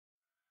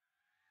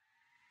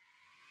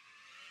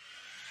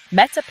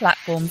Meta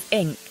Platforms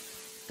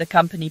Inc., the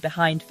company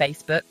behind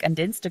Facebook and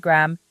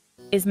Instagram,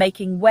 is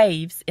making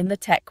waves in the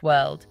tech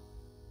world.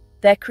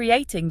 They're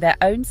creating their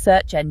own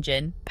search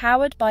engine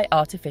powered by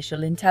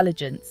artificial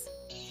intelligence.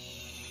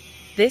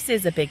 This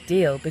is a big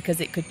deal because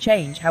it could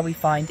change how we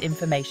find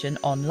information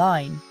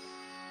online.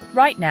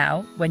 Right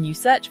now, when you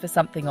search for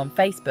something on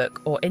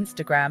Facebook or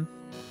Instagram,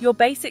 you're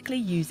basically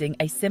using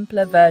a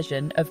simpler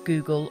version of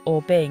Google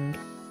or Bing.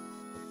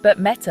 But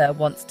Meta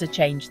wants to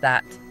change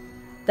that.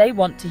 They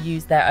want to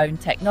use their own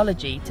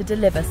technology to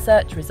deliver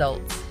search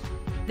results.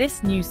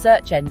 This new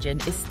search engine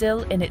is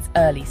still in its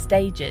early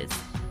stages,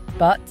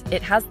 but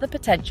it has the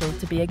potential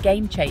to be a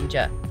game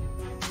changer.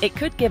 It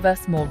could give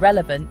us more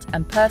relevant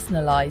and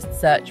personalized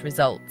search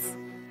results,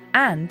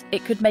 and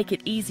it could make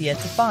it easier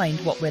to find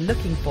what we're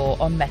looking for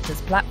on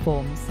Meta's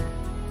platforms.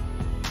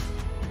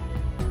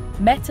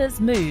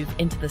 Meta's move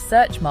into the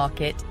search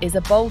market is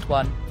a bold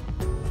one.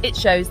 It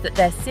shows that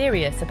they're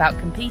serious about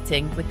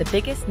competing with the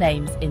biggest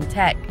names in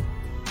tech.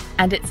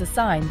 And it's a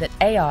sign that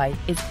AI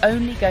is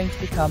only going to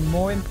become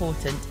more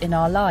important in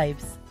our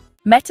lives.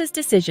 Meta's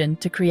decision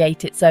to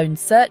create its own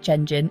search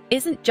engine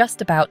isn't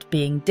just about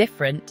being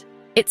different,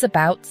 it's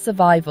about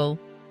survival.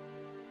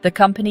 The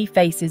company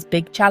faces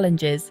big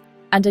challenges,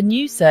 and a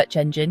new search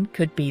engine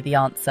could be the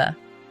answer.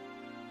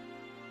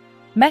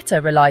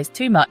 Meta relies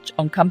too much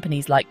on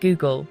companies like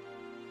Google.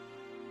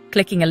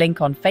 Clicking a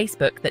link on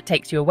Facebook that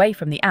takes you away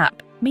from the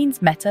app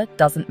means Meta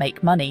doesn't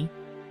make money.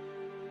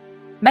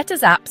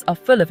 Meta's apps are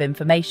full of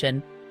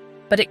information,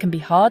 but it can be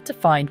hard to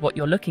find what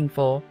you're looking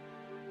for.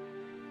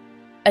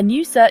 A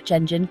new search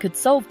engine could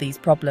solve these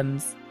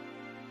problems.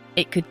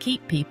 It could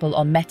keep people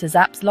on Meta's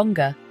apps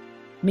longer,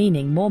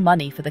 meaning more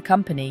money for the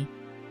company.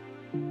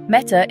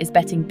 Meta is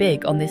betting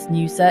big on this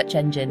new search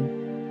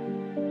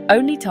engine.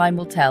 Only time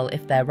will tell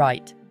if they're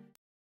right.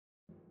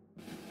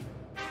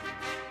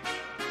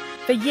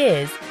 For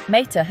years,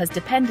 Meta has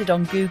depended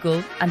on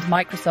Google and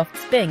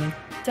Microsoft's Bing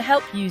to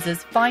help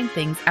users find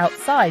things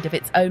outside of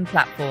its own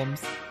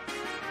platforms.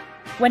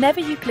 Whenever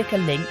you click a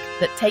link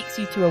that takes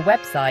you to a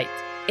website,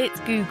 it's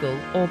Google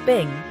or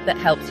Bing that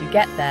helps you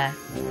get there.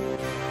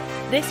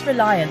 This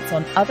reliance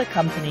on other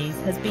companies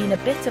has been a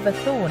bit of a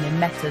thorn in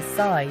Meta's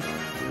side.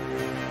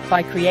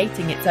 By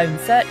creating its own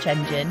search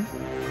engine,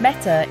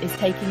 Meta is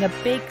taking a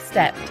big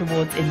step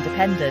towards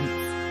independence.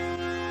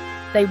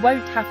 They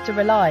won't have to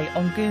rely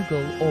on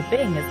Google or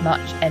Bing as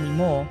much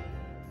anymore.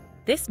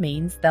 This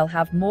means they'll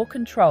have more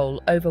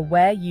control over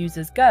where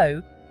users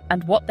go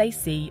and what they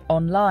see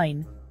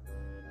online.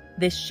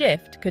 This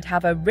shift could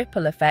have a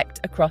ripple effect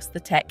across the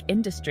tech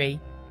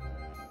industry.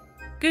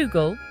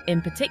 Google,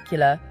 in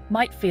particular,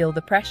 might feel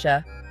the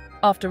pressure.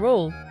 After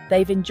all,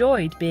 they've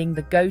enjoyed being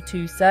the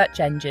go-to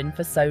search engine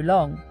for so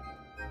long.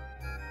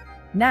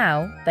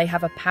 Now they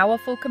have a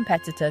powerful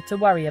competitor to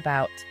worry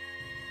about.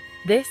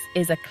 This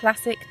is a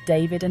classic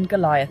David and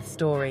Goliath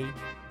story.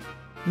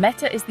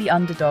 Meta is the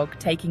underdog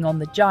taking on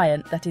the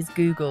giant that is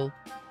Google.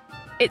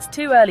 It's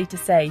too early to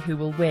say who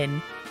will win,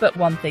 but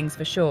one thing's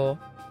for sure,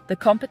 the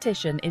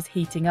competition is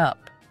heating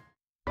up.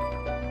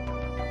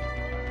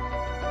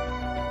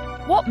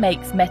 What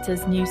makes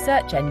Meta's new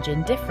search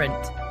engine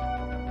different?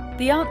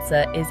 The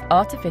answer is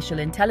artificial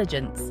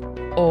intelligence,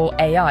 or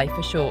AI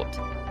for short.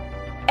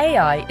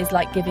 AI is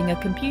like giving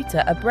a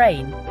computer a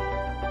brain.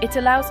 It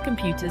allows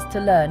computers to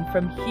learn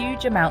from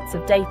huge amounts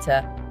of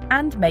data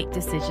and make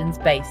decisions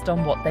based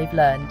on what they've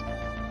learned.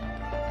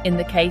 In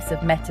the case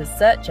of Meta's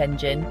search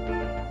engine,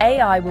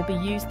 AI will be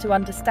used to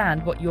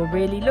understand what you're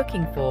really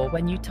looking for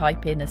when you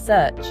type in a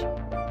search.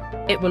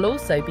 It will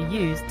also be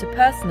used to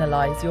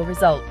personalize your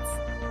results.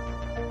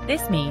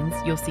 This means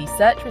you'll see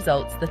search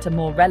results that are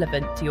more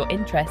relevant to your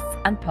interests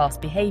and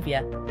past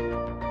behavior.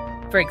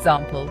 For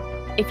example,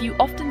 if you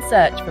often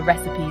search for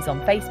recipes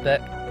on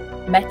Facebook,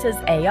 Meta's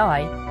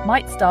AI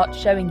might start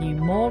showing you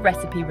more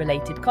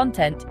recipe-related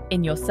content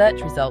in your search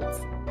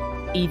results,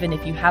 even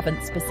if you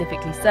haven't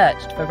specifically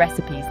searched for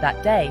recipes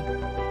that day.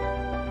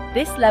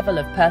 This level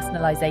of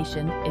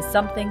personalization is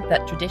something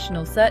that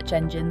traditional search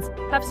engines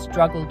have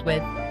struggled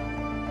with.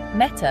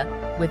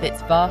 Meta, with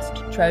its vast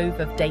trove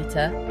of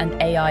data and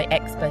AI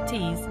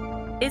expertise,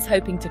 is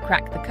hoping to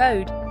crack the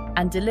code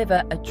and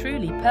deliver a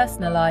truly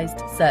personalized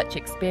search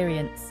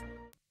experience.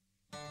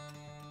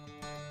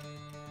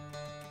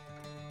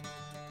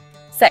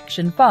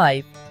 Section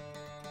 5.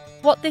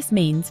 What this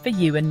means for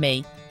you and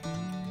me.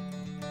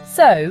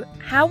 So,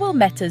 how will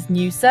Meta's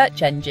new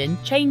search engine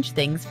change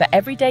things for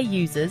everyday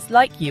users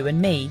like you and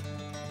me?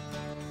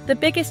 The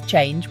biggest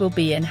change will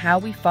be in how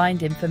we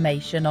find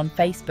information on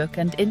Facebook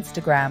and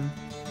Instagram.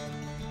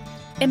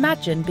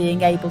 Imagine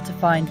being able to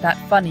find that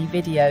funny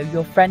video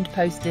your friend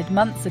posted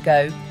months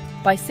ago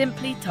by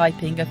simply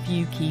typing a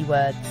few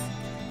keywords.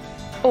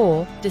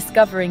 Or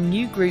discovering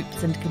new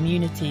groups and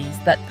communities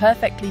that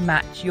perfectly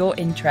match your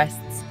interests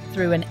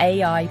through an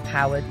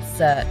AI-powered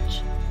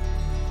search.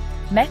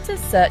 Meta's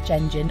search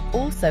engine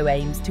also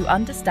aims to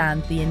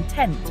understand the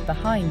intent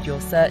behind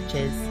your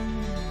searches.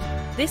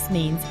 This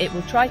means it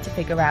will try to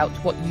figure out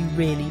what you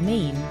really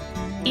mean,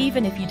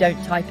 even if you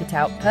don't type it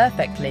out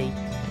perfectly.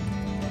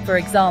 For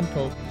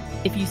example,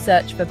 if you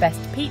search for best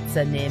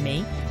pizza near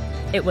me,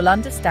 it will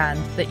understand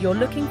that you're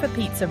looking for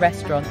pizza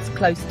restaurants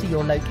close to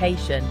your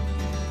location.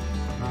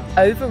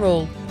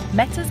 Overall,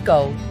 Meta's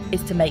goal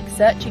is to make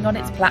searching on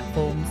its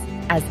platforms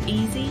as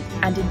easy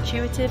and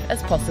intuitive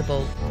as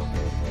possible.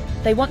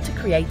 They want to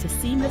create a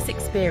seamless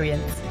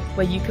experience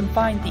where you can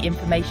find the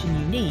information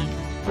you need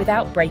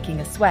without breaking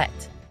a sweat.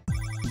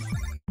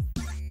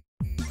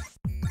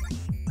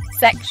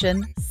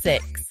 Section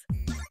 6.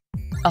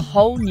 A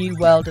whole new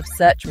world of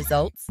search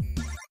results.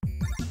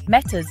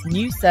 Meta's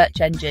new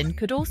search engine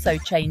could also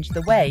change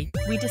the way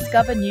we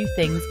discover new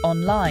things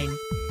online.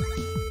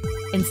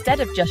 Instead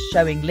of just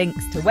showing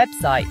links to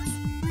websites,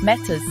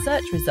 Meta's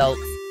search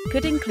results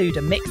could include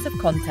a mix of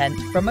content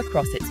from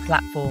across its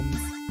platforms.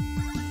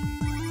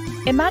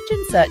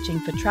 Imagine searching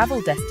for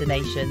travel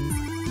destinations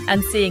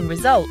and seeing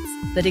results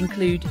that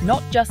include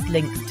not just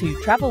links to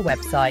travel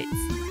websites,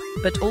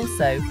 but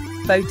also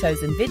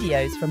photos and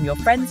videos from your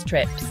friends'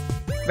 trips,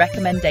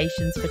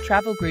 recommendations for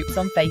travel groups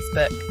on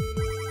Facebook,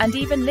 and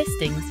even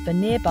listings for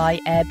nearby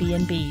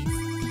Airbnbs.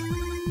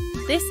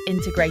 This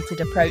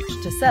integrated approach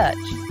to search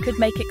could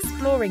make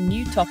exploring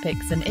new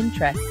topics and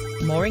interests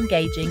more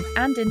engaging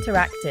and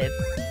interactive.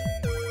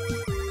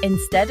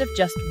 Instead of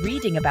just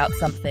reading about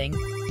something,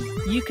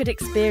 you could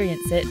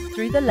experience it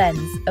through the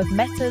lens of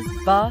Meta's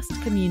vast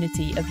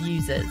community of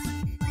users.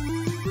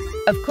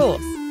 Of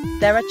course,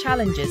 there are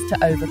challenges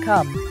to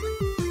overcome.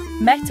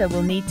 Meta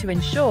will need to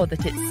ensure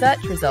that its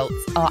search results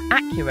are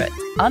accurate,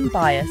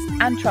 unbiased,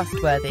 and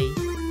trustworthy.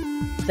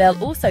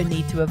 They'll also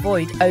need to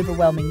avoid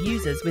overwhelming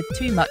users with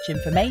too much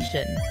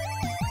information.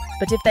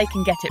 But if they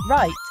can get it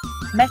right,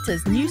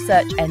 Meta's new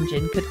search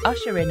engine could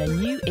usher in a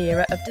new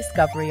era of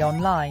discovery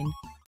online.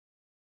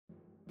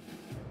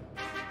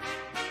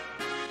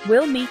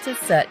 Will Meta's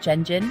search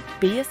engine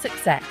be a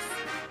success?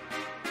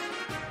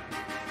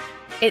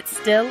 It's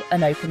still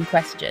an open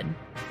question.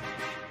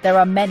 There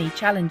are many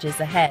challenges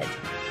ahead.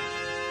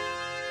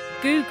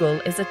 Google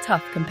is a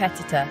tough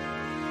competitor.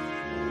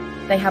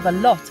 They have a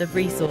lot of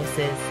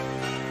resources.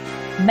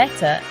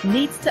 Meta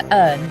needs to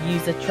earn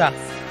user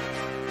trust.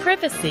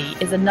 Privacy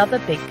is another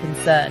big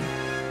concern.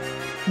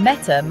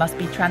 Meta must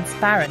be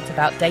transparent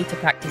about data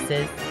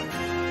practices.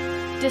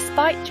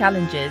 Despite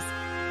challenges,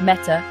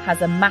 Meta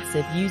has a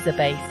massive user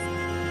base.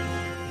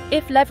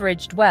 If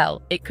leveraged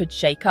well, it could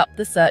shake up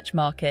the search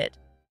market.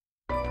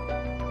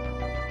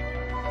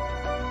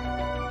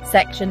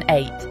 Section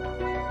 8.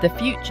 The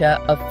future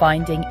of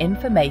finding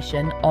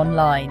information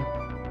online.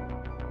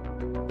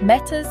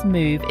 Meta's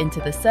move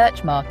into the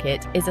search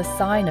market is a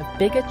sign of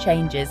bigger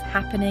changes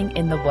happening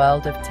in the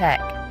world of tech.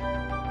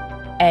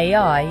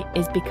 AI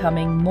is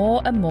becoming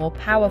more and more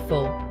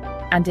powerful,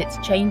 and it's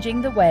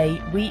changing the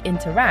way we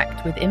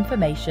interact with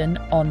information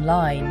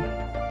online.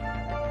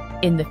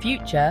 In the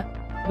future,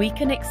 we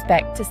can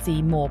expect to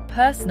see more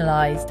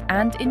personalized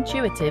and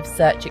intuitive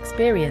search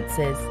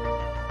experiences.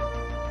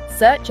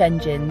 Search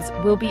engines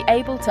will be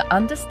able to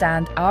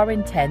understand our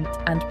intent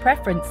and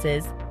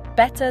preferences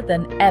better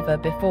than ever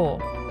before.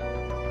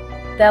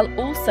 They'll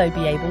also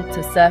be able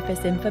to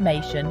surface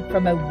information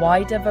from a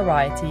wider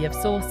variety of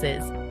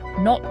sources,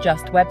 not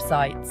just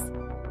websites.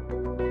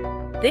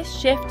 This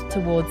shift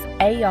towards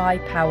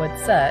AI-powered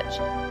search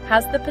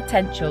has the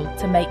potential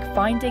to make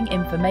finding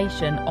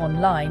information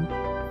online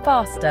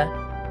faster,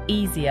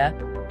 easier,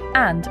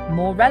 and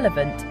more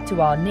relevant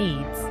to our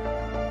needs.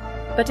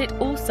 But it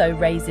also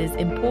raises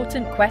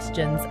important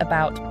questions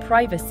about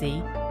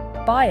privacy,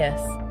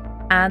 bias,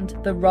 and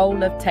the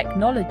role of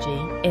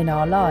technology in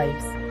our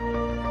lives.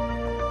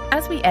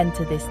 As we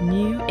enter this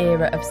new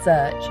era of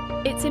search,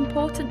 it's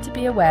important to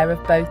be aware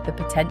of both the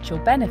potential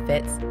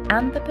benefits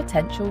and the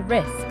potential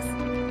risks.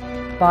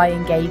 By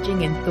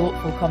engaging in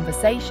thoughtful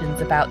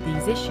conversations about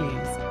these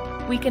issues,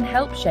 we can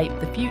help shape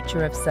the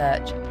future of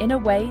search in a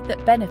way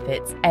that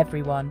benefits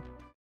everyone.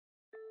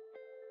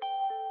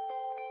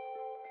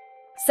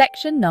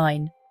 Section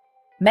 9.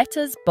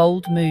 Meta's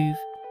bold move,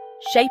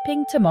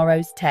 shaping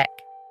tomorrow's tech.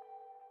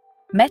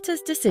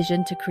 Meta's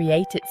decision to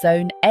create its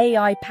own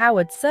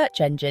AI-powered search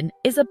engine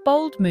is a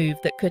bold move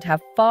that could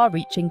have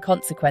far-reaching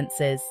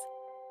consequences.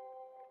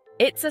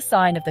 It's a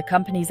sign of the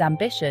company's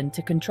ambition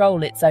to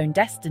control its own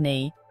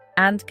destiny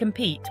and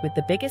compete with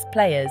the biggest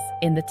players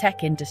in the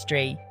tech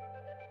industry.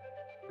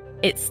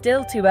 It's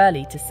still too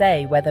early to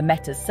say whether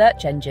Meta's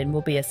search engine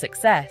will be a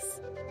success,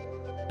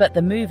 but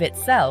the move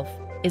itself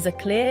is a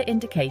clear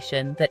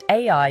indication that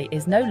AI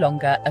is no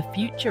longer a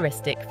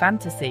futuristic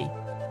fantasy.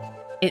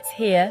 It's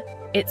here,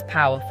 it's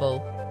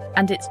powerful,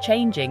 and it's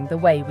changing the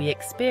way we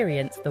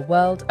experience the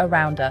world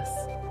around us.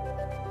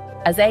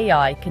 As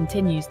AI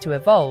continues to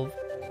evolve,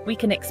 we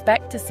can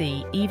expect to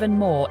see even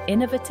more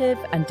innovative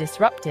and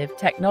disruptive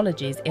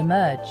technologies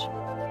emerge.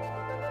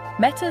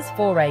 Meta's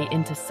foray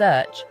into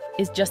search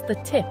is just the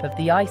tip of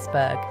the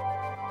iceberg.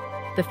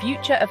 The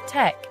future of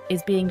tech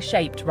is being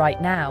shaped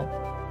right now,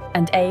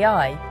 and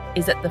AI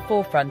is at the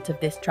forefront of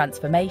this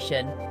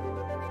transformation.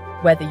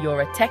 Whether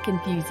you're a tech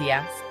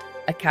enthusiast,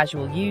 a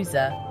casual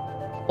user,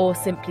 or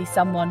simply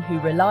someone who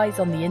relies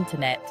on the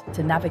internet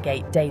to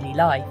navigate daily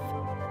life,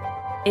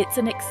 It's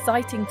an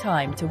exciting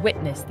time to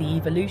witness the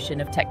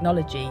evolution of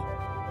technology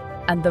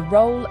and the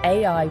role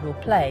AI will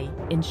play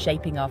in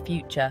shaping our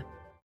future.